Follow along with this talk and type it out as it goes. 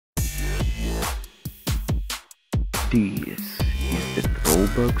This is the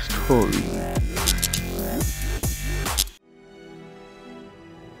Thorback story.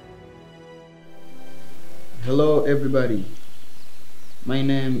 Hello everybody, my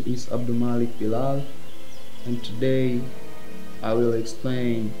name is Abdulmalik Bilal, and today I will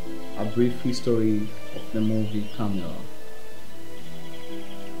explain a brief history of the movie Camera.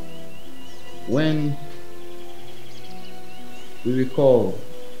 When we recall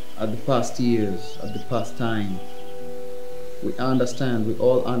at the past years, at the past time, we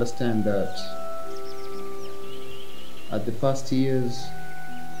all understand that at the past years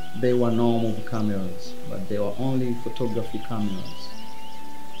they were no movie cameras, but they were only photography cameras.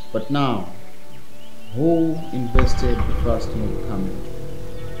 But now, who invested the first movie camera?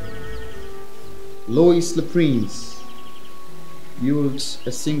 Louis Le Prince built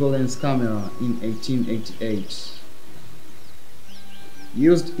a single lens camera in 1888.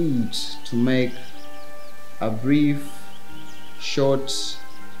 Used it to make a brief, short,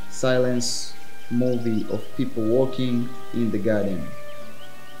 silence movie of people walking in the garden.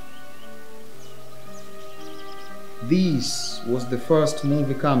 This was the first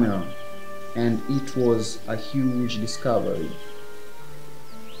movie camera, and it was a huge discovery.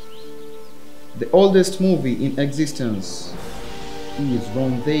 The oldest movie in existence is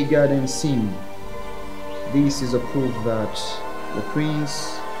Rondé Garden Scene. This is a proof that the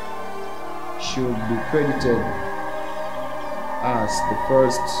Prince should be credited as the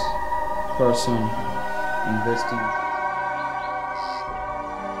first person investing.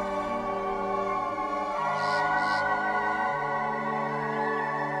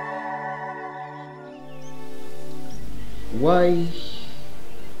 Why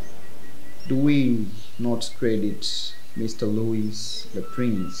do we not credit Mr. Louis Le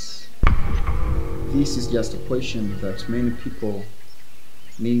Prince? This is just a question that many people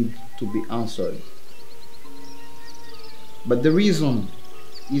need to be answered. But the reason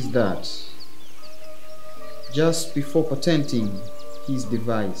is that just before patenting his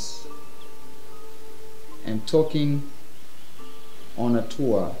device and talking on a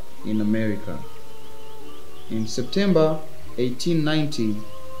tour in America, in September 1890,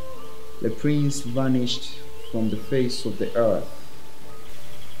 Le Prince vanished from the face of the earth.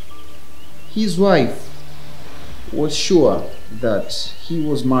 His wife was sure that he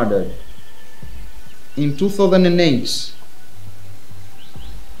was murdered. In 2008,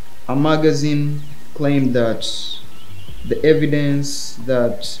 a magazine claimed that the evidence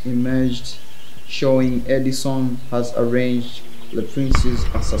that emerged showing Edison has arranged Le Prince's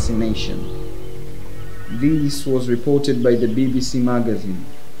assassination. This was reported by the BBC magazine,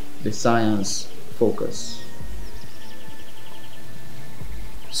 The Science Focus.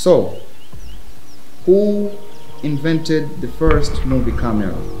 So, who invented the first movie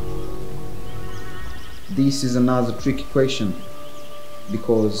camera? This is another tricky question,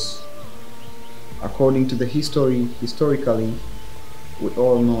 because according to the historically, we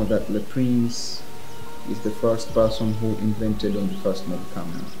all know that Le Prince is the first person who invented on the first movie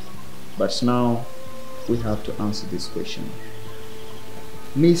camera. But now we have to answer this question.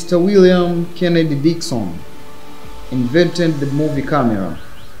 Mr. William Kennedy Dixon invented the movie camera.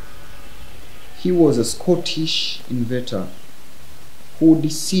 He was a Scottish inventor who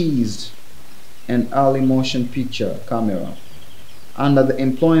devised an early motion picture camera under the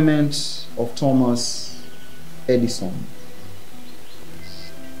employment of Thomas Edison.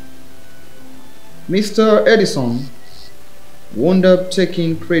 Mr. Edison wound up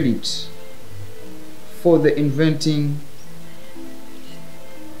taking credit for the inventing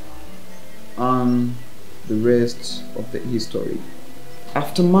and the rest of the history.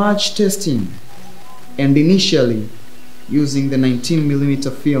 After much testing and initially using the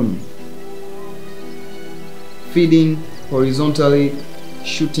 19mm film, feeding horizontally,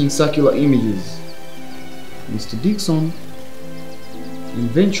 shooting circular images, Mr. Dixon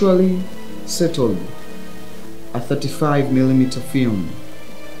eventually settled a 35mm film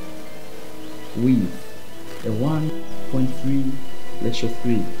with a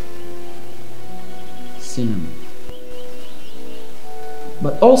 1.3:3 cinema.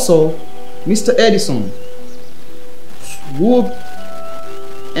 But also, Mr. Edison swooped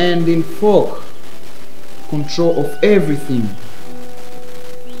and in full control of everything.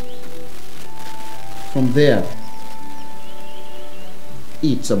 From there,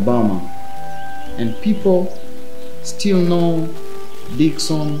 it's a bummer, and people still know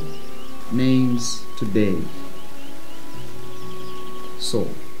Dixon names today. So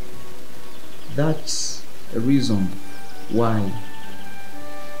that's a reason why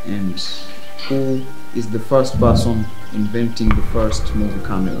and who is the first person inventing the first movie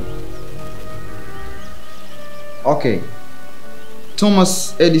camera. Okay,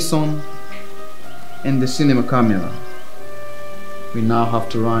 Thomas Edison and the cinema camera. We now have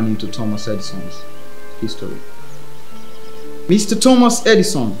to run into Thomas Edison's history. Mr. Thomas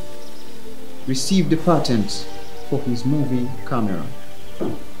Edison received a patent for his movie camera.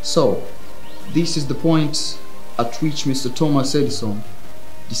 So, this is the point at which Mr. Thomas Edison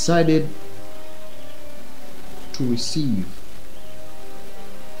decided to receive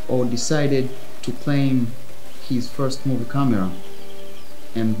or decided to claim his first movie camera,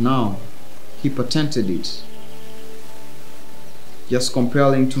 and now he patented it, just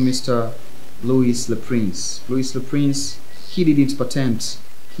comparing to Mr. Louis Le Prince. Louis Le Prince, he didn't patent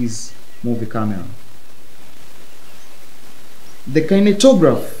his movie camera. The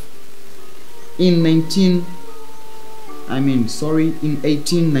kinetograph in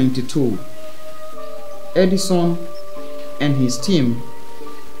 1892, Edison and his team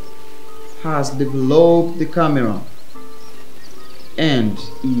has developed the camera and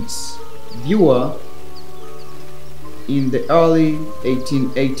its viewer in the early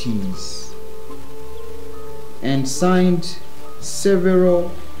 1880s and signed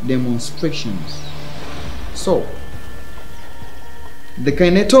several demonstrations. So, the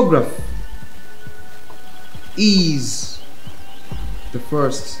kinetograph is the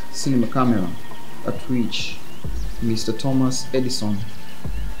first cinema camera at which Mr. Thomas Edison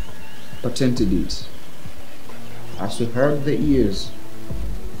patented it. As we heard the years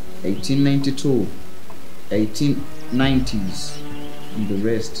 1892, 1890s, and the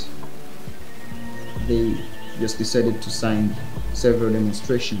rest, they just decided to sign several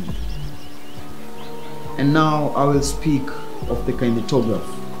demonstrations. And now I will speak of the kinetograph.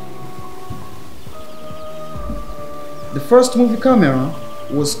 The first movie camera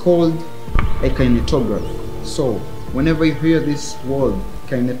was called a kinetograph. So whenever you hear this word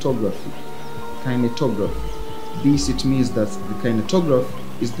kinetograph, this it means that the kinetograph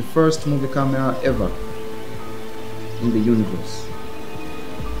is the first movie camera ever in the universe.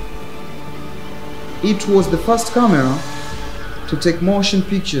 It was the first camera to take motion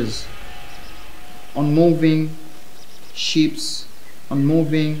pictures on moving ships, on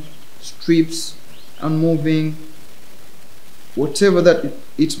moving strips, on moving whatever that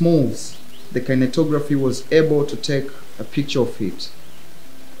it moves. The kinetography was able to take a picture of it.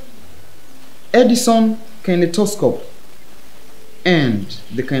 Edison kinetoscope and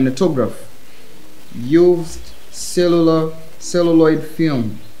the kinetograph used celluloid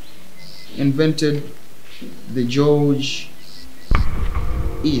film, invented the George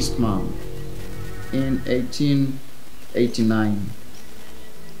Eastman in 1889.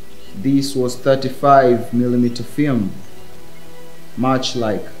 This was 35mm film, much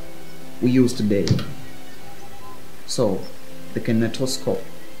like we use today. So, the kinetoscope.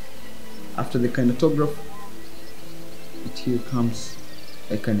 After the kinetograph, here comes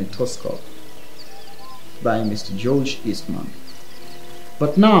a kinetoscope by Mr. George Eastman.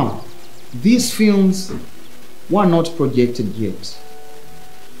 But now, these films were not projected yet.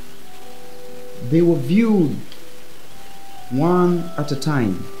 They were viewed one at a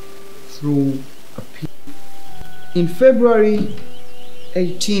time through a film. In February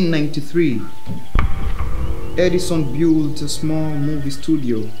 1893, Edison built a small movie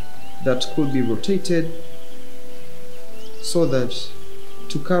studio that could be rotated so that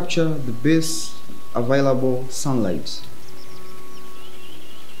to capture the best available sunlight.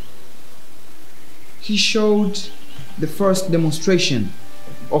 He showed the first demonstration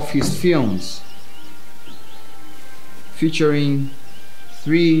of his films, featuring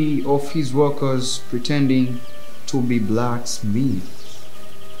 3 of his workers pretending to be blacksmiths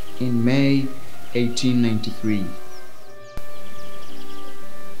in May 1893.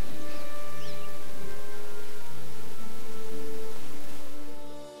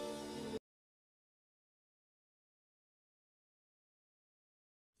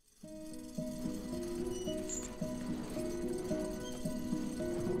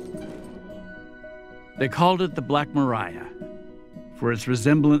 They called it the Black Maria for its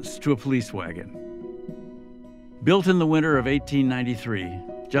resemblance to a police wagon. Built in the winter of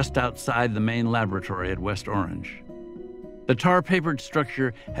 1893, just outside the main laboratory at West Orange, the tar-papered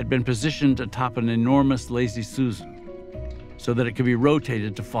structure had been positioned atop an enormous Lazy Susan so that it could be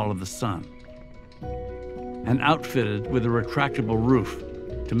rotated to follow the sun, and outfitted with a retractable roof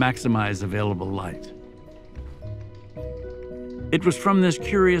to maximize available light. It was from this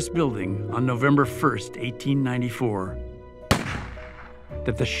curious building on November 1st, 1894,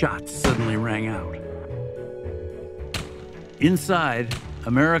 that the shots suddenly rang out. Inside,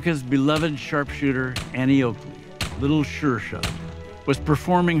 America's beloved sharpshooter, Annie Oakley, Little Sure Shot, was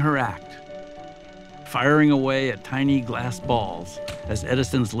performing her act, firing away at tiny glass balls as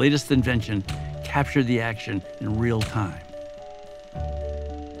Edison's latest invention captured the action in real time.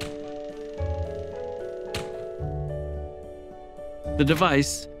 The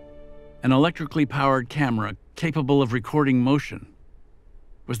device, an electrically powered camera capable of recording motion,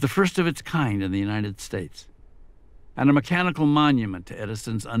 was the first of its kind in the United States, and a mechanical monument to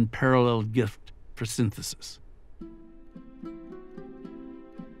Edison's unparalleled gift for synthesis.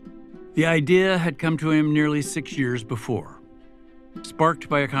 The idea had come to him nearly 6 years before, sparked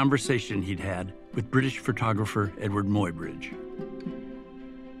by a conversation he'd had with British photographer Edward Muybridge.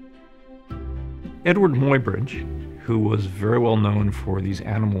 Edward Muybridge, who was very well known for these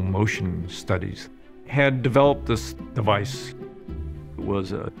animal motion studies, had developed this device. It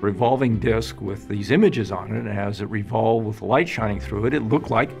was a revolving disc with these images on it, and as it revolved with light shining through it, it looked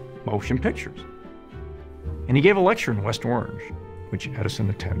like motion pictures. And he gave a lecture in West Orange, which Edison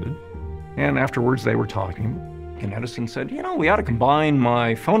attended. And afterwards they were talking, and Edison said, you know, we ought to combine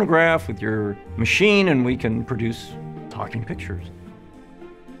my phonograph with your machine and we can produce talking pictures.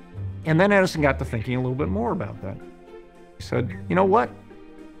 And then Edison got to thinking a little bit more about that. He said, you know what?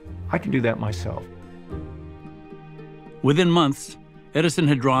 I can do that myself. Within months, Edison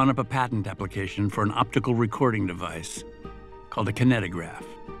had drawn up a patent application for an optical recording device called a kinetograph,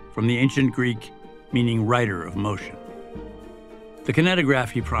 from the ancient Greek meaning rider of motion. The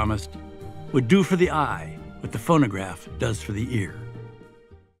kinetograph, he promised, would do for the eye what the phonograph does for the ear.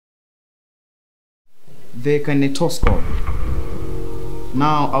 The kinetoscope.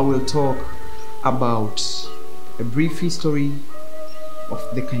 Now I will talk about a brief history of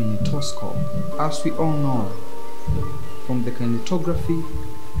the kinetoscope. As we all know, from the kinetography,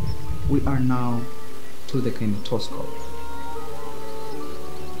 we are now to the kinetoscope.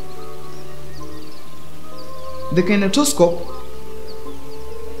 The kinetoscope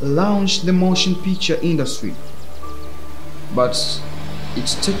launched the motion picture industry, but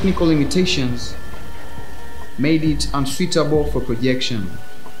its technical limitations made it unsuitable for projection.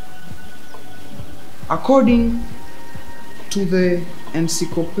 According to the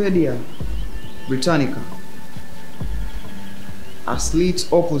Encyclopedia Britannica, a slit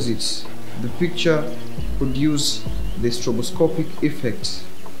opposite the picture produced the stroboscopic effect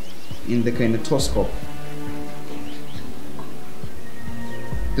in the kinetoscope.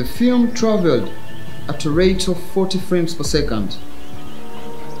 The film traveled at a rate of 40 frames per second,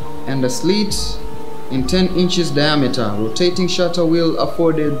 and a slit in 10 inches diameter rotating shutter wheel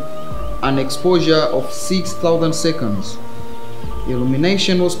afforded an exposure of 6,000 seconds.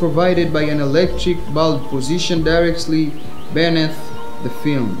 Illumination was provided by an electric bulb positioned directly beneath the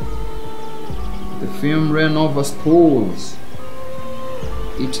film. The film ran over spools.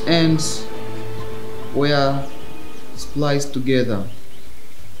 Its ends were spliced together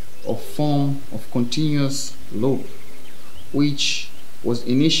of form of continuous loop, which was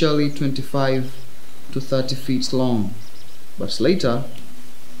initially 25 to 30 feet long, but later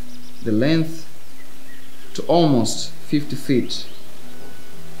the length to almost 50 feet.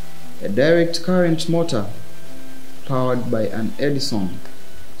 A direct current motor powered by an Edison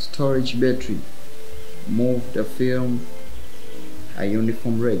storage battery moved the film at a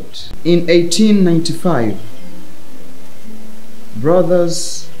uniform rate. In 1895,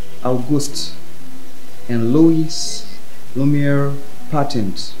 brothers Auguste and Louis Lumiere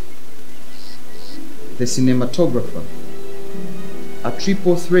patent the cinematographer, a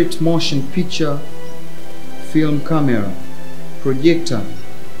triple threat motion picture film camera, projector,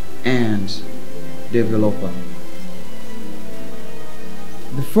 and developer.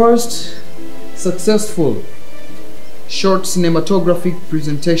 The first successful short cinematographic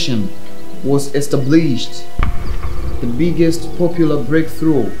presentation was established, the biggest popular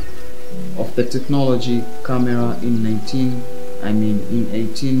breakthrough of the technology camera in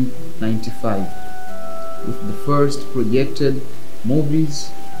 1895, with the first projected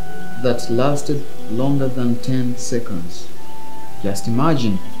movies that lasted longer than 10 seconds. Just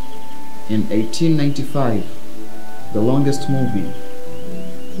imagine, in 1895, the longest movie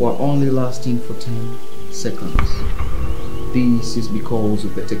were only lasting for 10 seconds. This is because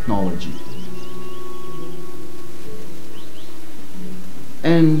of the technology.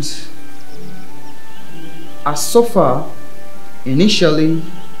 And as so far, initially,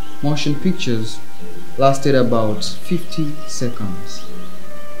 motion pictures lasted about 50 seconds,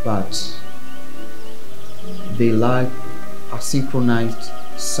 but they lacked a synchronized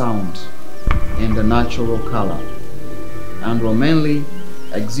sound and a natural color, and were mainly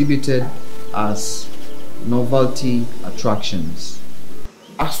exhibited as novelty attractions.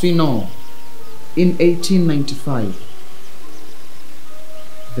 As we know, in 1895,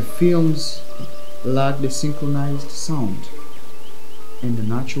 the films lacked the synchronized sound and the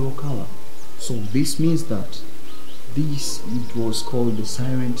natural color. So this means that it was called the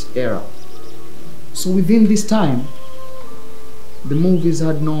silent era. So within this time, the movies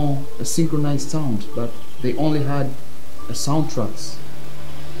had no synchronized sound, but they only had soundtracks.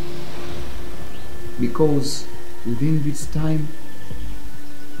 Because within this time,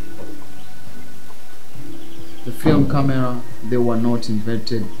 the film camera, they were not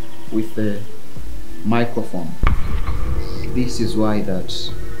invented with the microphone. This is why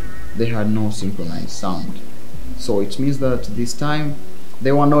that they had no synchronized sound. So it means that this time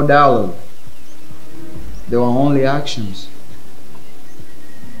there were no dialogue. There were only actions.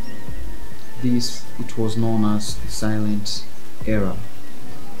 It was known as the silent era.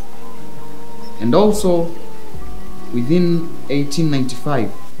 And also within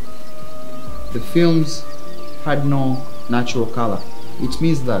 1895, the films had no natural color. It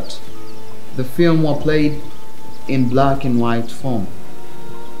means that the film were played in black and white form.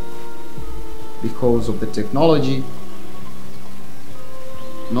 Because of the technology,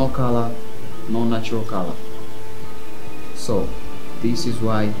 no color, no natural color. So this is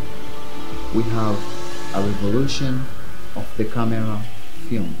why we have a revolution of the camera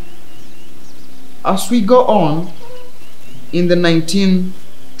film. As we go on, in the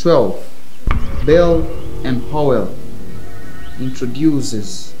 1912, Bell and Howell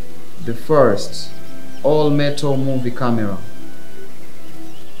introduces the first all-metal movie camera,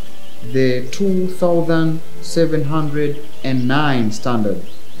 the 2709 standard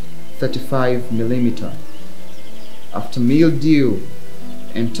 35mm. After mildew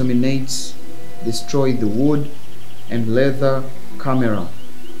and terminates, destroy the wood and leather camera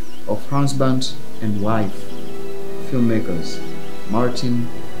of husband and wife filmmakers Martin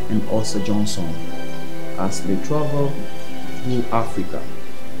and Osa Johnson as they travel through Africa.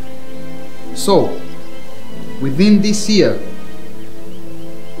 So within this year,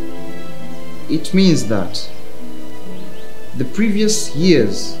 it means that the previous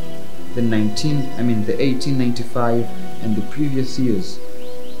years, the 1895 and the previous years,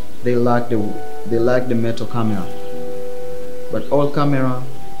 they lacked the metal camera, but all camera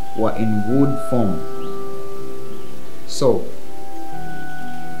were in wood form. So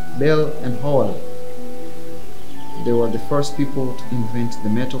Bell and Howell, they were the first people to invent the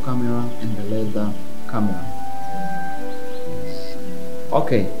metal camera and the leather camera.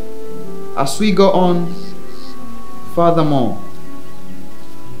 Okay, as we go on furthermore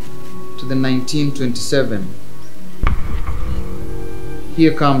to the 1927,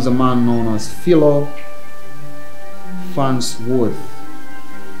 here comes a man known as Philo Farnsworth.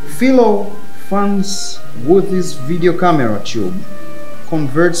 Philo Farnsworth's video camera tube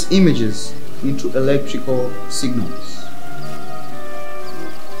converts images into electrical signals.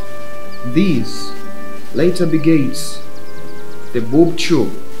 These later begets the boob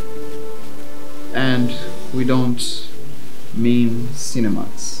tube, and we don't mean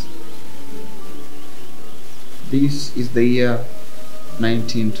Cinemax. This is the year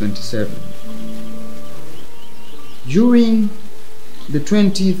 1927. During the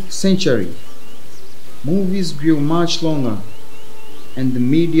 20th century, movies grew much longer, and the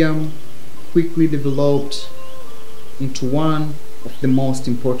medium quickly developed into one of the most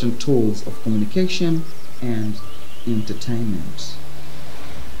important tools of communication and entertainment.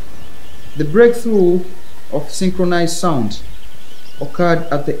 The breakthrough of synchronized sound occurred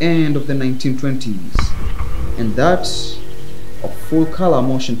at the end of the 1920s, and that of full-color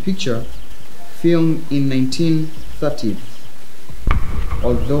motion picture film in 1930.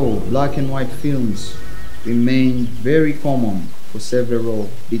 Although black and white films remained very common for several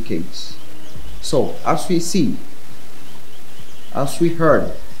decades. So as we see, as we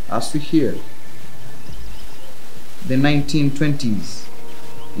heard, as we hear, the 1920s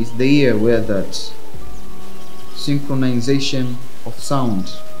is the year where that synchronization of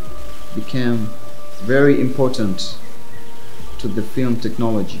sound became very important to the film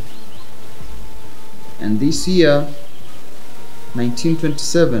technology. And this year,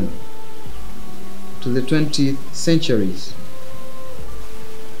 1927 to the 20th centuries,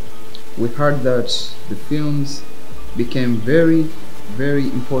 we heard that the films became very, very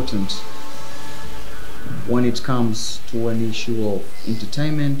important when it comes to an issue of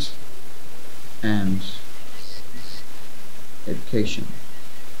entertainment and education.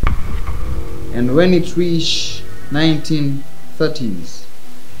 And when it reached 1930s,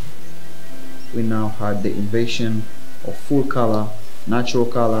 we now had the invasion of full color, natural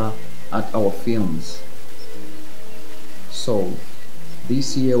color at our films. So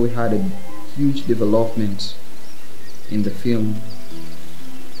this year we had a huge development in the film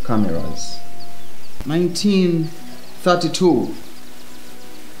cameras. 1932.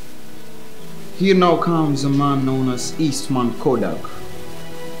 Here now comes a man known as Eastman Kodak.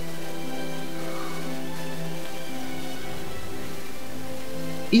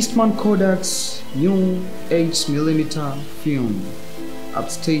 Eastman Kodak's new 8mm film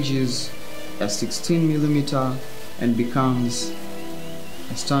upstages a 16mm and becomes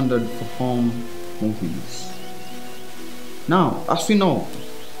a standard for home movies. Now, as we know,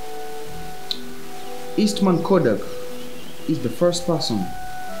 Eastman Kodak is the first person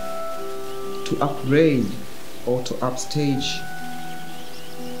to upgrade or to upstage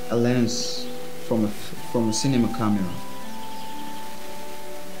a lens from a cinema camera.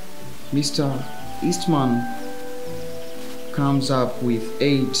 Mr. Eastman comes up with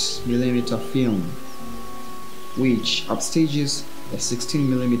 8mm film, which upstages a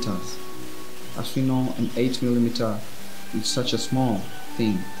 16mm. As we know, an 8mm is such a small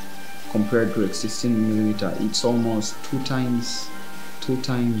thing compared to a 16mm. It's almost two times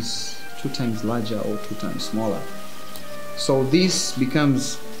larger or 2 times smaller. So this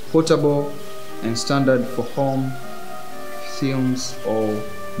becomes portable and standard for home films or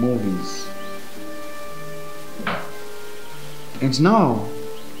movies. And now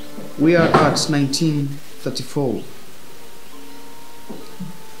we are at 1934.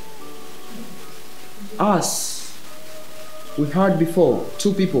 As we heard before,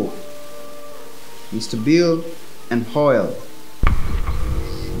 2 people, Mr. Bill and Hoyle.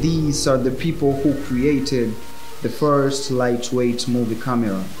 These are the people who created the first lightweight movie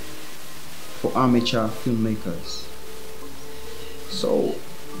camera for amateur filmmakers. So,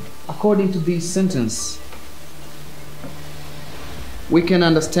 according to this sentence, we can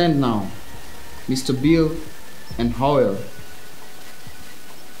understand now Mr. Bill and Hoyle.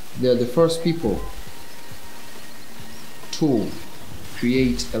 They are the first people to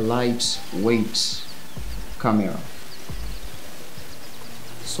create a lightweight camera.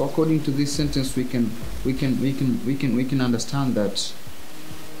 So according to this sentence, we can understand that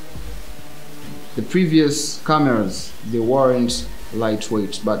the previous cameras, they weren't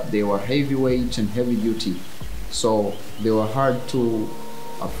lightweight, but they were heavyweight and heavy duty. So they were hard to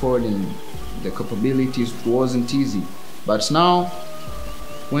afford and the capabilities wasn't easy. But now,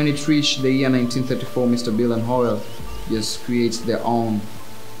 when it reached the year 1934, Mr. Bill and Hoyle just creates their own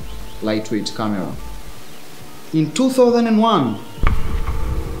lightweight camera. In 2001,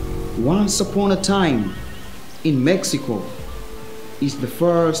 Once Upon a Time in Mexico is the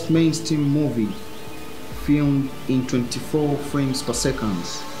first mainstream movie filmed in 24 frames per second,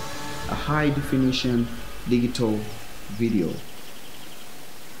 a high definition digital video.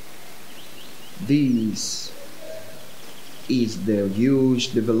 This is the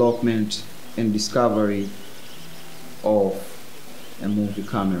huge development and discovery of a movie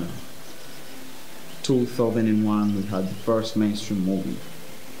camera. 2001 we had the first mainstream movie.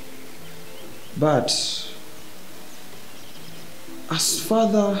 But as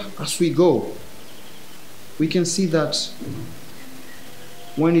further as we go, we can see that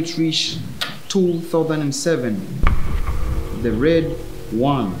when it reached 2007, the Red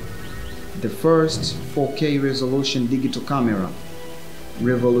One, the first 4K resolution digital camera,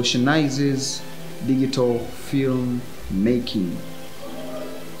 revolutionizes digital film making.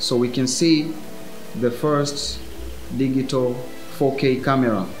 So we can see the first digital 4K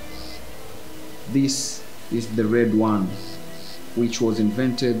camera. This is the Red One, which was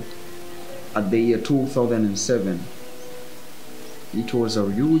invented at the year 2007. It was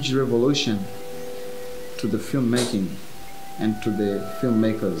a huge revolution to the filmmaking and to the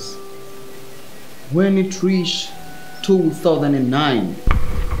filmmakers. When it reached 2009,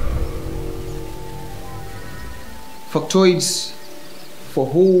 Factoids for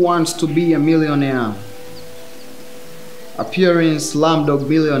Who Wants to Be a Millionaire, appearing Slumdog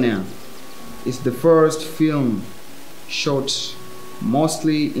Millionaire, is the first film shot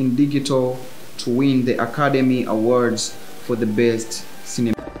mostly in digital to win the Academy Awards for the best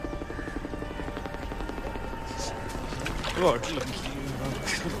cinema.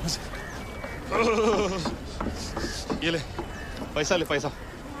 ये ले पैसा ले पैसा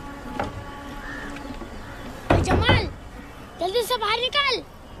जमाल जल्दी से बाहर निकाल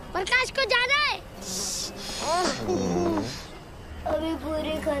प्रकाश को जाना है अभी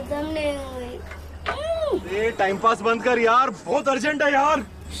पूरी खत्म नहीं हुई ए टाइम पास बंद कर यार बहुत अर्जेंट है यार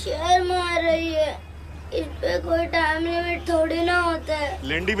शेर मार रही है इस पे कोई टाइम लिमिट थोड़ी ना होता है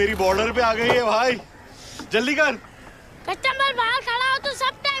लेंडी मेरी बॉर्डर पे आ गई है भाई जल्दी कर कस्टमर बाहर खड़ा हो तो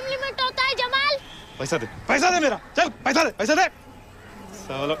सब टाइम लिमिट होता है जमाल पैसा दे मेरा चल पैसा दे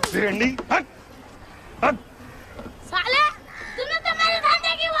साला लेंडी हट हट साले तूने तो मेरे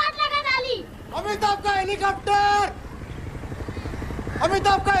धंधे की वाट लगा डाली अबे अमिताभ का हेलीकॉप्टर!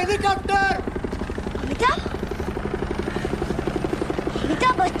 अमिताभ का हेलीकॉप्टर! अमिताभ?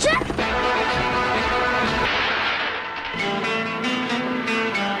 अमिताभ बच्चन?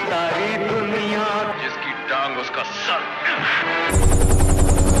 सारी दुनिया जिसकी टांग उसका sir.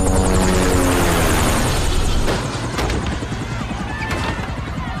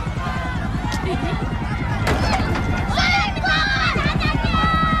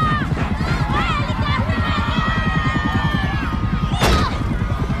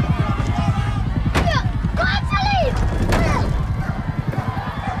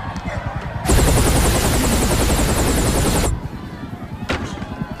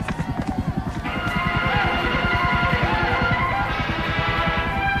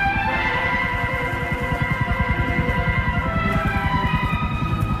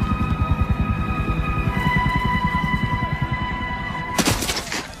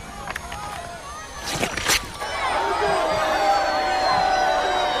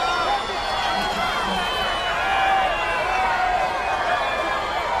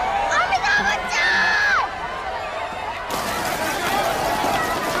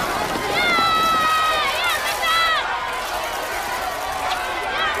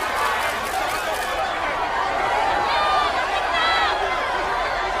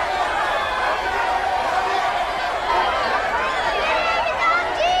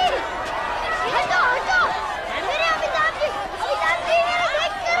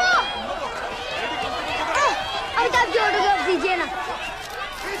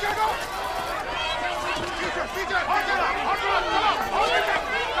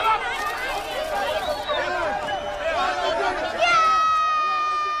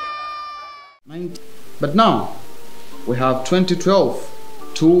 But now, we have 2012,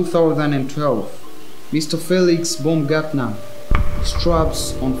 Mr. Felix Baumgartner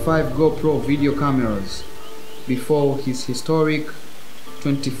straps on 5 GoPro video cameras before his historic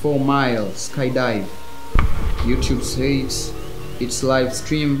 24-mile skydive. YouTube says its live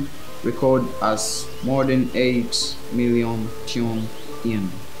stream record as more than 8 million tuned in.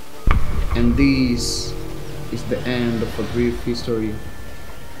 And this is the end of a brief history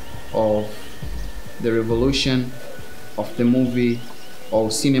of the revolution of the movie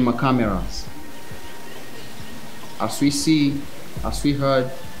or cinema cameras. As we see, as we heard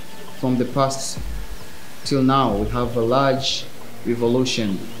from the past till now, we have a large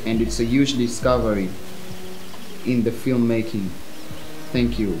revolution, and it's a huge discovery in the filmmaking.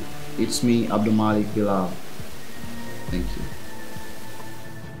 Thank you. It's me, Abdul Malik Bilal. Thank you.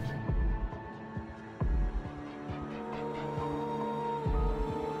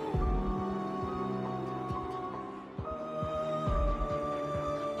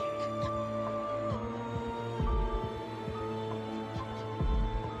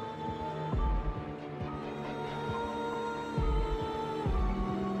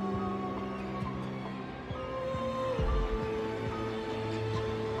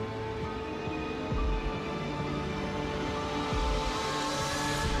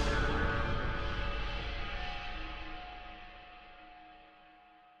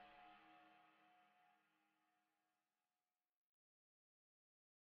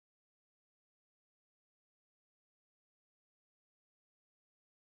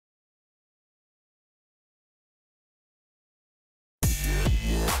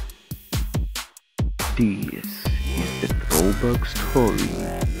 This is the Thorback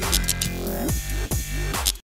story.